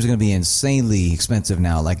NBA teams are going to be insanely expensive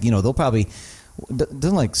now. They'll probably.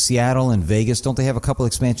 Doesn't like Seattle and Vegas, don't they have a couple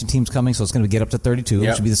expansion teams coming? So it's going to get up to 32,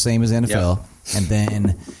 which should be the same as NFL. And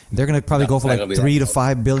then they're going to probably go for like $3 to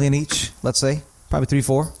 $5 billion each, let's say. Probably 3,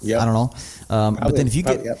 4. I don't know. But then if you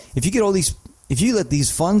get all these, if you let these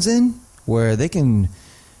funds in where they can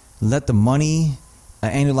let the money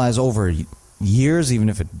annualize over years, even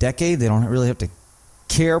if a decade, they don't really have to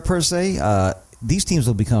care per se. These teams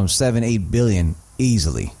will become 7, 8 billion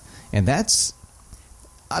easily. And that's,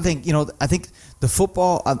 I think the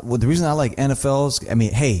football. The reason I like NFLs. I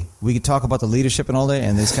mean, hey, we could talk about the leadership and all that,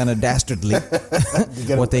 and it's kind of dastardly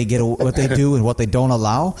what they do, and what they don't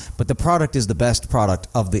allow. But the product is the best product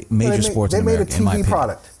of the major sports in America. They made a TV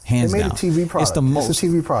product. Hands down. They made a TV product. It's the most. It's a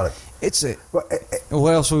TV product.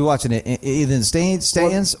 What else are we watching it? Either in the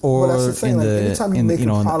stands or anytime you make a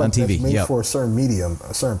product on TV. That's made for a certain medium,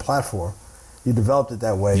 a certain platform. You developed it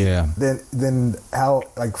that way. Yeah. Then how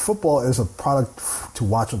football is a product to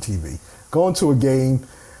watch on TV. Going to a game,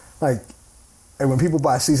 and when people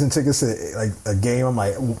buy season tickets to a game, I'm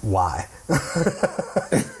like, why?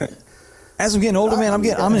 As I'm getting older, man,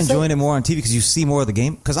 I'm enjoying it more on TV because you see more of the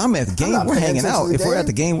game. Because I'm at the game, we're hanging out. If we're at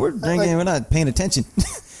the game, we're drinking, we're not paying attention.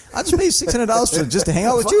 I just paid $600 just to hang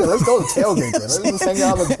out with you. Let's go to tailgate then. Let's just hang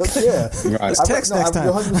out. Let's text next time.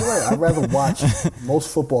 100%. I'd rather watch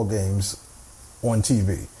most football games on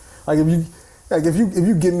TV. If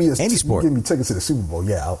you give me give me tickets to the Super Bowl,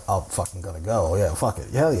 I'll fucking gonna go. Yeah, fuck it,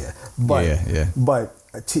 hell yeah. But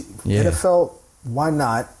NFL, why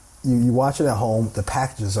not? You watch it at home. The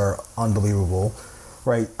packages are unbelievable,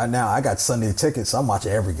 right? Now I got Sunday tickets. So I'm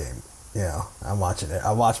watching every game. I'm watching it.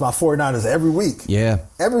 I watch my 49ers every week. Yeah,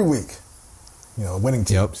 every week. Winning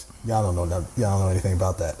teams. Y'all don't know anything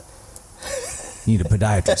about that. You need a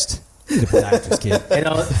podiatrist. The podiatrist kid.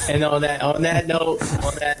 And on that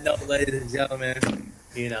note, ladies and gentlemen,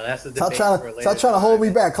 that's the debate for later. Stop trying to hold me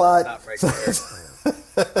back, Clyde.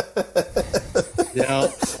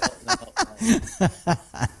 No.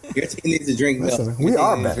 Your team needs to drink milk. We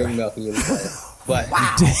are better. Drink milk when you play. But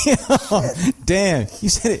damn, you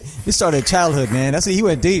said it. It started childhood, man. That's it. You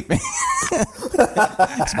went deep.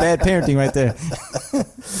 It's bad parenting right there.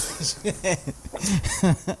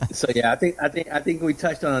 So yeah, I think we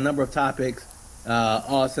touched on a number of topics,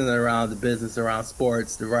 all centered around the business, around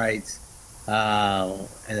sports, the rights, and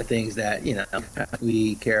the things that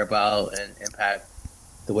we care about and impact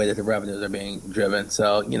the way that the revenues are being driven.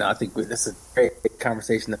 So I think this is a great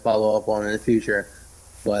conversation to follow up on in the future.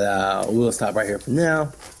 But we'll stop right here for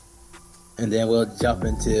now, and then we'll jump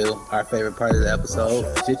into our favorite part of the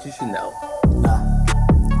episode, shit you should know.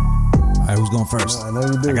 All right, who's going first? I know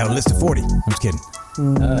you do. I got a list of 40. I'm just kidding.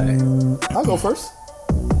 I'll go first.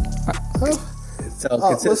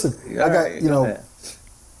 Listen, I got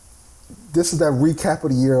this is that recap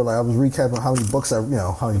of the year. Like I was recapping how many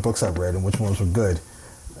books I've read and which ones were good.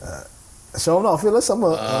 Showing off. I'm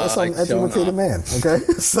an educated man. Okay,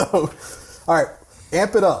 so all right,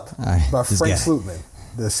 Amp It Up by Frank Slootman,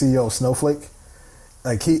 the CEO of Snowflake.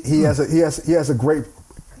 Like he has a great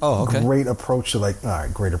great approach to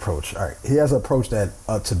great approach. All right, he has an approach to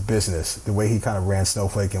business. The way he kind of ran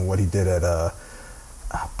Snowflake and what he did at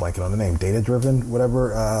blanking on the name, Data Driven,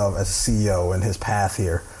 whatever, as a CEO and his path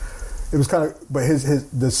here. It was kind of, but his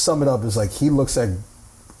to sum it up is like he looks at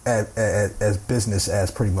business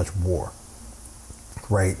as pretty much war,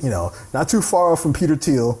 right? Not too far off from Peter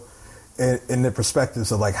Thiel in the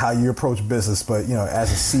perspectives of like how you approach business, but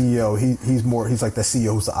as a CEO, he's like the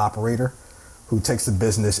CEO who's the operator, who takes the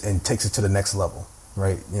business and takes it to the next level,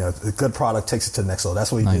 right? A good product takes it to the next level.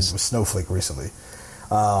 That's what he did with Snowflake recently.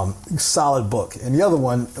 Solid book. And the other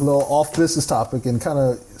one, a little off business topic and kind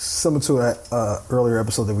of similar to an earlier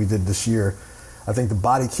episode that we did this year, I think The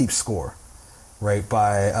Body Keeps Score, right,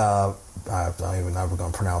 by, I don't even know how we're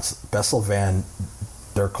going to pronounce it, Bessel van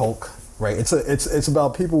der Kolk, right? It's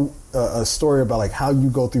about people, a story about like how you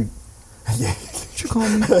go through, how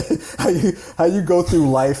you go through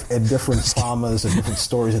life and different traumas and different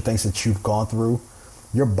stories and things that you've gone through.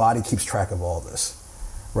 Your body keeps track of all this.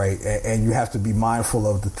 Right, and you have to be mindful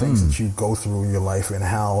of the things that you go through in your life and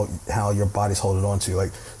how your body's holding on to.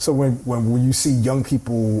 Like, so when you see young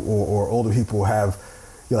people or older people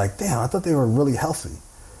you're like, damn, I thought they were really healthy,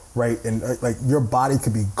 right? And like your body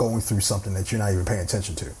could be going through something that you're not even paying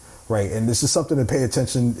attention to, right? And this is something to pay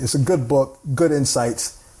attention. It's a good book, good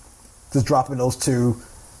insights. Just dropping those two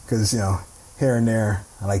because here and there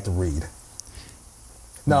I like to read.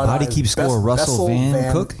 Body Keeps Score. Russell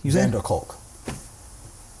Van Cook. You said? Van der Kolk.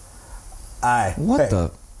 All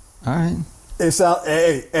right. It sounds.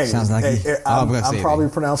 Sounds like I'm probably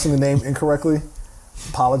pronouncing the name incorrectly.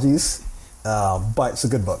 Apologies, but it's a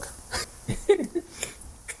good book.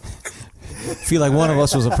 Feel like one of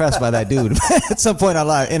us was oppressed by that dude at some point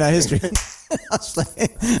in our history. I was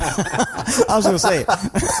going to say it.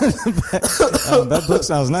 That book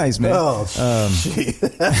sounds nice, man. Oh, shit.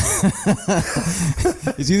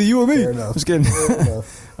 It's either you or me. Fair enough. Just kidding.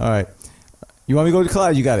 All right. You want me to go to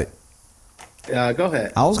Clyde? You got it. Go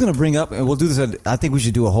ahead. I was going to bring up, and we'll do this. I think we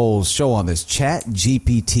should do a whole show on this.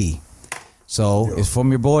 ChatGPT. So it's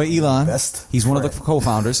from your boy Elon. He's one of the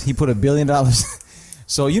co-founders. He put $1 billion.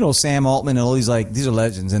 So Sam Altman and all these these are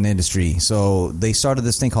legends in the industry. So they started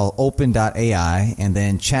this thing called Open.ai, and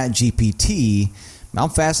then ChatGPT. I'm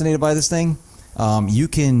fascinated by this thing. You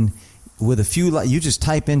can, with a few, you just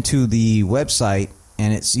type into the website,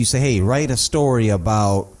 and you say, hey, write a story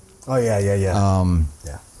about. Oh yeah. Yeah.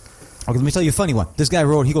 Okay, let me tell you a funny one. This guy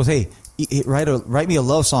wrote, he goes, hey, write me a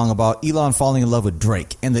love song about Elon falling in love with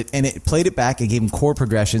Drake. And it played it back. It gave him chord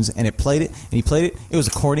progressions, and it played it, and he played it. It was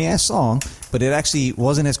a corny-ass song, but it actually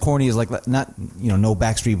wasn't as corny as, no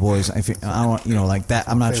Backstreet Boys. I don't like that.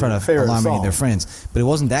 I'm not trying to alarm any of their friends. But it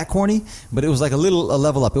wasn't that corny, but it was like a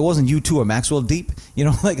level up. It wasn't U2 or Maxwell Deep,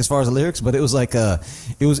 as far as the lyrics, but it was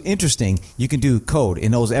it was interesting. You can do code. It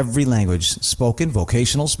knows every language, spoken,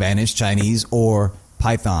 vocational, Spanish, Chinese, or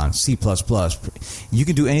Python, C++. You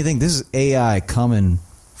can do anything. This is AI coming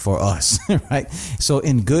for us, right? So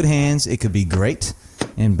in good hands, it could be great.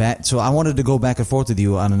 And bad. So I wanted to go back and forth with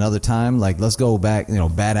you on another time. Let's go back.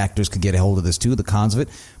 Bad actors could get a hold of this too, the cons of it.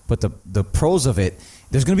 But the pros of it,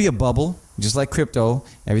 there's going to be a bubble, just like crypto.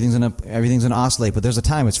 Everything's gonna oscillate. But there's a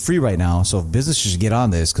time. It's free right now. So if businesses should get on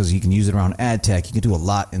this, because you can use it around ad tech, you can do a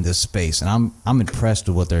lot in this space. And I'm impressed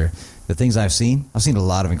with the things I've seen. I've seen a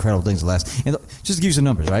lot of incredible things. And just to give you some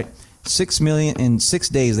numbers, right? 6 million in 6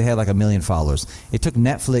 days. They had 1 million followers. It took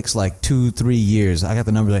Netflix 2-3 years. I got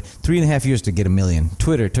the number 3.5 years to get 1 million.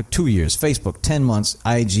 Twitter took 2 years. Facebook 10 months.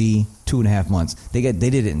 IG 2.5 months. They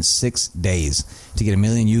did it in 6 days to get 1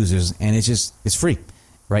 million users, and it's free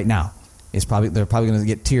right now. They're probably going to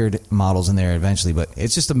get tiered models in there eventually, but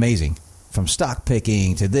it's just amazing. From stock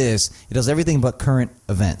picking to this, it does everything but current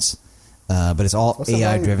events. But it's all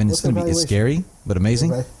AI driven. It's scary, but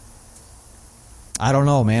amazing. I don't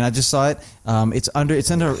know, man. I just saw it.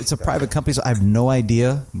 It's a private company, so I have no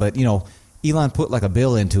idea. But Elon put a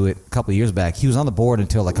bill into it a couple of years back. He was on the board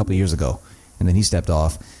until a couple of years ago, and then he stepped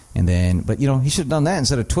off. And then, but he should have done that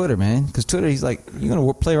instead of Twitter, man. Because Twitter, he's like, you're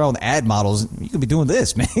gonna play around with ad models. You could be doing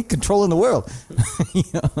this, man, controlling the world.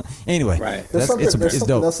 Anyway, right? There's something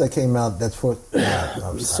dope. else that came out. That's what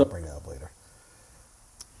I'll bring it up later.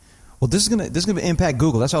 Well, this is gonna impact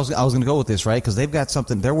Google. That's how I was gonna go with this, right? Because they've got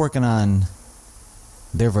something. They're working on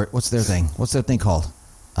what's their thing? What's their thing called?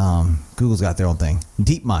 Google's got their own thing.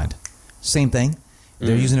 DeepMind, same thing.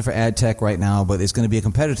 They're using it for ad tech right now, but it's going to be a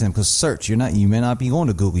competitor to them because search. You may not be going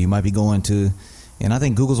to Google. You might be going to, and I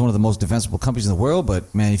think Google's one of the most defensible companies in the world.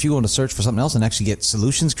 But man, if you go into search for something else and actually get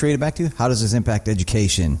solutions created back to you, how does this impact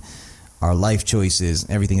education, our life choices,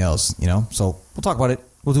 everything else? So we'll talk about it.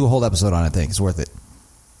 We'll do a whole episode on it. I think it's worth it.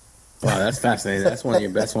 Wow, that's fascinating. That's one of your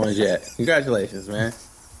best ones yet. Congratulations, man.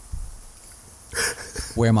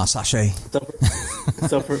 Wear my sachet.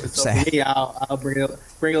 So for me, I'll bring a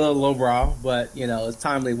little lowbrow, but it's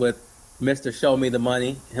timely with Mr. Show Me the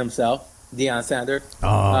Money himself, Deion Sanders.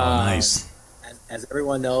 Oh, nice. As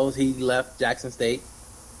everyone knows, he left Jackson State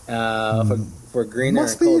for greener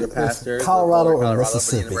and colder pastures. Colorado or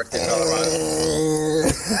Mississippi. For the University of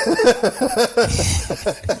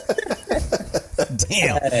Colorado.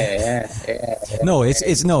 Damn. No,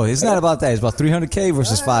 it's not about that. It's about $300K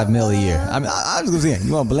versus $5 million a year. I mean, I was saying,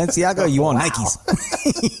 you want Balenciaga or you want Nikes?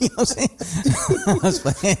 You know what I'm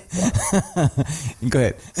saying? Go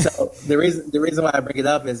ahead. So the reason why I bring it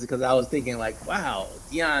up is because I was thinking like, wow,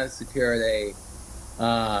 Deion secured a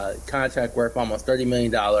contract worth almost $30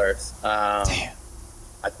 million. Damn.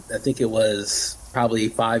 I think it was probably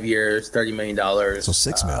 5 years, $30 million. So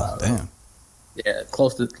 $6 million. Damn. Yeah,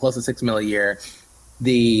 close to $6 million a year.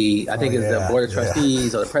 I think it's the board of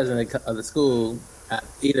trustees or the president of the school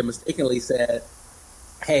either mistakenly said,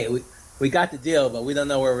 "Hey, we got the deal, but we don't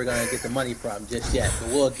know where we're going to get the money from just yet, but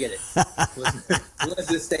we'll get it." Was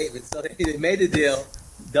this statement? So they made the deal,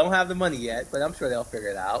 don't have the money yet, but I'm sure they'll figure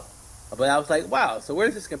it out. But I was like, wow. So where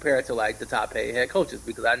does this compare to like the top paid head coaches?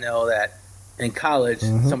 Because I know that in college,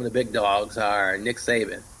 some of the big dogs are Nick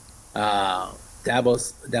Saban, Dabo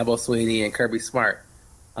Swinney, and Kirby Smart.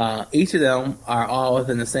 Each of them are all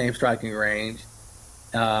within the same striking range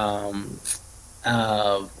of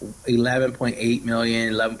 11.8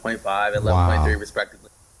 million, 11.5, 11.3 respectively.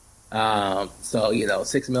 So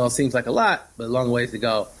 $6 million seems like a lot, but a long ways to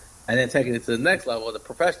go. And then taking it to the next level, the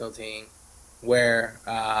professional team, where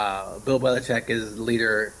Bill Belichick is the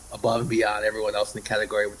leader above and beyond everyone else in the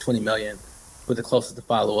category with $20 million, with the closest to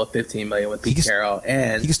follow up $15 million with Pete Carroll.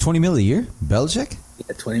 And he gets $20 million a year, Belichick.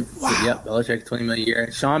 Yeah, 20. Wow. Yep, Belichick $20 million a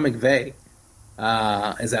year. Sean McVay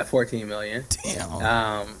is at $14 million.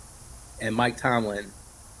 Damn. And Mike Tomlin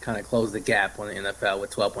kind of closed the gap on the NFL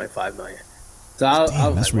with $12.5 million. So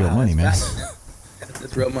that's real money, man.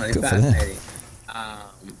 That's real money. Good Fascinating.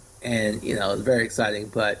 And it's very exciting.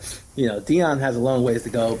 But Deion has a long ways to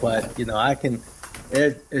go. But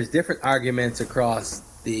there's different arguments across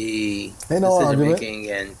the decision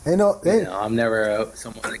making, and I'm never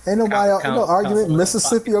someone. Ain't nobody no argument.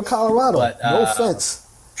 Mississippi or Colorado. But, no offense.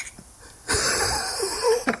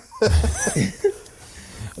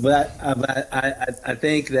 But I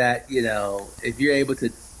think that if you're able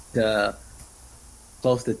to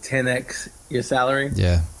close to 10x your salary,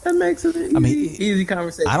 that makes it an easy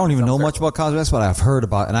conversation. I don't even know much about college basketball, but I've heard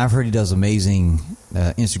about, and I've heard he does amazing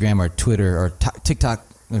Instagram or Twitter or TikTok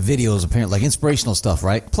videos, apparently, like inspirational stuff,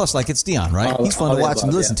 right? Plus, like, it's Deion, right? He's fun to watch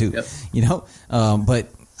and listen to, but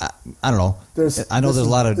I don't know. I know there's a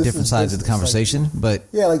lot of different sides of the conversation, but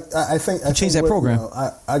I think change that program.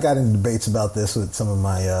 I got in debates about this with some of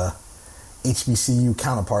my HBCU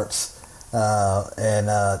counterparts, and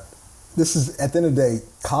this is, at the end of the day,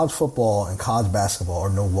 college football and college basketball are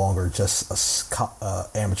no longer just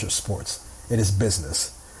amateur sports. It is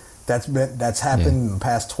business. That's happened in the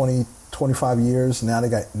past 20, 25 years. Now they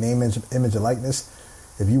got name, image, and likeness.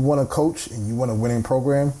 If you want to coach and you want a winning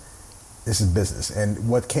program, this is business. And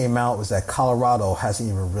what came out was that Colorado hasn't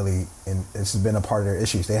even really, and this has been a part of their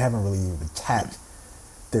issues, they haven't really even tapped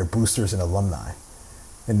their boosters and alumni.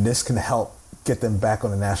 And this can help get them back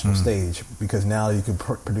on the national stage, because now you can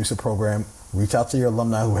produce a program, reach out to your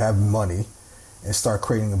alumni who have money, and start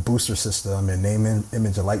creating a booster system and name,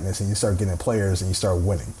 image, and likeness, and you start getting players and you start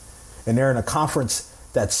winning. And they're in a conference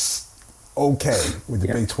that's okay with the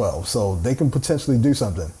Big 12, so they can potentially do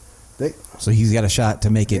something. So he's got a shot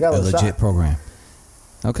to make it a legit program.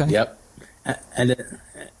 Okay. Yep. And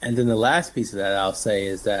then the last piece of that I'll say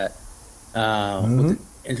is that with the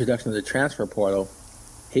introduction of the transfer portal,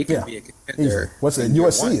 he can be a contender. What's it?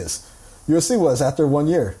 USC is. USC was after 1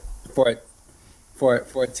 year for a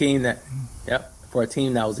team that for a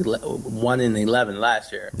team that was 1-11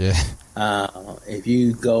 last year. Yeah. If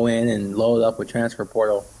you go in and load up with transfer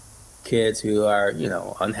portal kids who are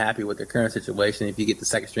unhappy with their current situation, if you get the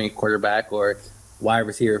second string quarterback or wide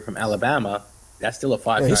receiver from Alabama, that's still a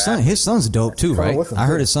 5-star. His son's dope too, right? I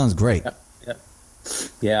heard his son's great.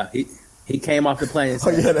 Yeah. He He came off the plane and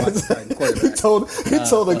Oh said, yeah, he told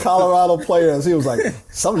the Colorado players, he was like,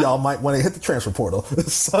 some of y'all might want to hit the transfer portal.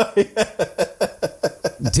 So,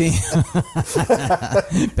 Damn.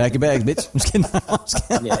 Pack your bags, bitch. I'm just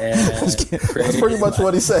kidding. Yeah, that's pretty much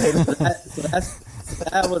what he said.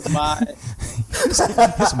 That was my. Here's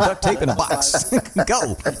some duct tape in a box.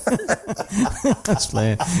 Go. Just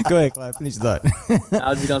playing. Go ahead, Clyde. Finish your thought. I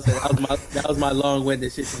was just gonna say that was my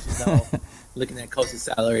long-winded shit. Looking at coaches'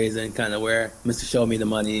 salaries and kind of where Mr. Show Me the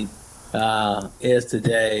Money is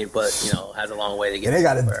today, but has a long way to get. And they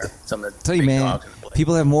got to some of the tell you, man.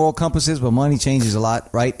 People have moral compasses, but money changes a lot,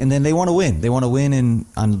 right? And then they want to win. They want to win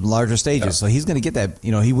on larger stages. Yeah. So he's going to get that.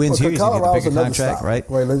 He wins here. He's going to get the bigger contract, stop. right?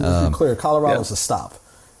 Wait, let's be clear. Colorado's a stop.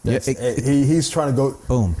 He's trying to go.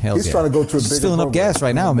 Boom. He's trying to go to a bigger filling up gas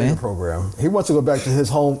right now, man. Program. He wants to go back to his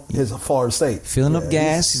home, his Florida State. Filling up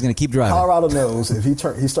gas. He's going to keep driving. Colorado knows if he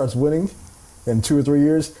starts winning in 2 or 3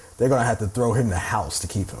 years, they're going to have to throw him the house to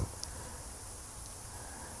keep him.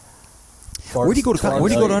 Where'd he go to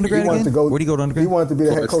undergrad again? Where'd he go to undergrad? He wanted to be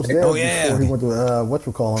the head coach there before he went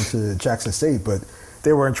to to Jackson State, but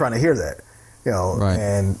they weren't trying to hear that, Right.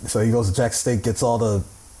 And so he goes to Jackson State, gets all the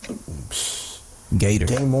Gator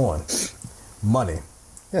game on money.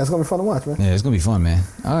 Yeah, it's gonna be fun to watch, man. Yeah, it's gonna be fun, man.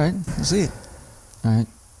 All right, let's see it. All right,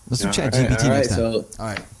 let's do ChatGPT next time. All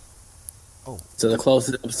right. So to close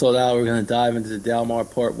the episode out, we're gonna dive into the Delmar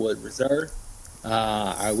Portwood Reserve.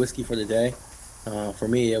 Our whiskey for the day. For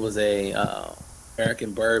me, it was a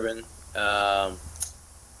American bourbon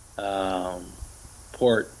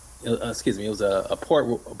port. Excuse me, it was a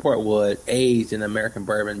Portwood aged in American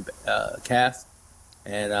bourbon cask,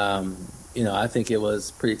 and I think it was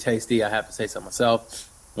pretty tasty. I have to say so myself.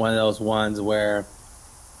 One of those ones where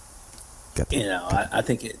I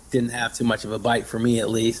think it didn't have too much of a bite for me, at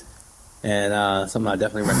least. And something I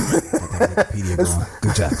definitely recommend.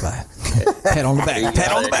 Good job, Clyde. Pat on the back.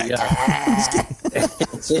 Pat on the back.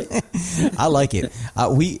 I like it.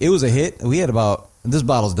 It was a hit. We had this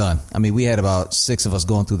bottle's done. I mean, we had about 6 of us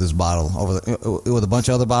going through this bottle with a bunch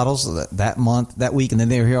of other bottles that month, that week, and then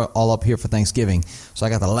they were here all up here for Thanksgiving. So I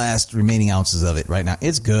got the last remaining ounces of it right now.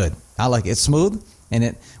 It's good. I like it. It's smooth.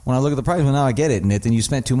 And when I look at the price, now I get it. And then you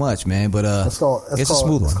spent too much, man. But it's a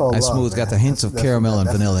smooth one. It's smooth. It's got the hints of caramel and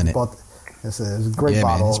vanilla in it. It's a great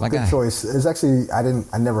bottle. Man, it's my good guy. Choice. It's actually I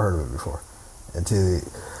never heard of it before.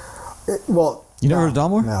 You never heard of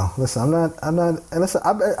Dalmore? No. Listen, I'm not. And listen,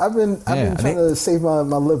 I've been trying to save my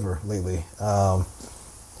liver lately. But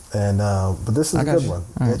this is a good one.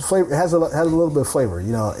 Right. It has a little bit of flavor.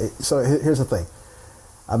 So here's the thing.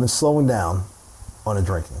 I've been slowing down on the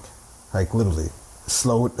drinking, like literally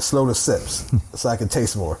slow to sips, so I can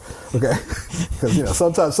taste more. Okay, because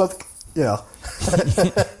sometimes something.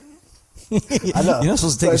 I know. You're not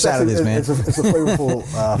supposed to take a shot of this, man. It's a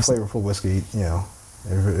flavorful whiskey.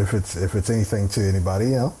 If it's anything to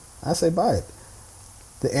anybody, I say buy it.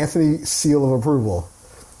 The Anthony seal of approval.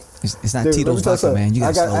 It's not Tito's vodka, man. You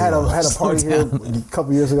I had a party here down. a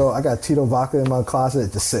couple years ago. I got Tito vodka in my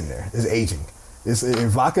closet, just sitting there. It's aging. It's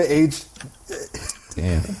vodka aged.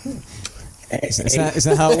 Damn. It's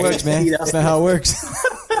not how it works, man. It's not how it works.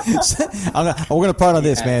 We're gonna part on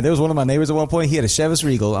this, man. There was one of my neighbors at one point. He had a Chivas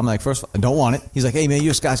Regal. I'm like, first, I don't want it. He's like, hey man,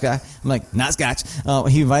 you're a Scotch guy. I'm like, not Scotch.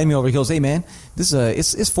 He invited me over. He goes, hey man, this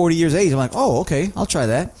it's 40 years age. I'm like, oh okay, I'll try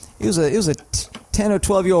that. It was a 10 or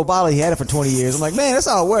 12-year-old bottle. He had it for 20 years. I'm like, man, that's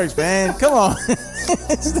how it works, man. Come on,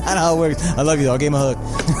 it's not how it works. I love you though. I gave him a hug.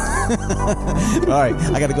 All right,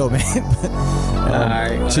 I gotta go, man. All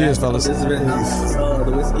right. Cheers, fellas. This has been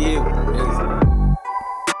the Whiskey.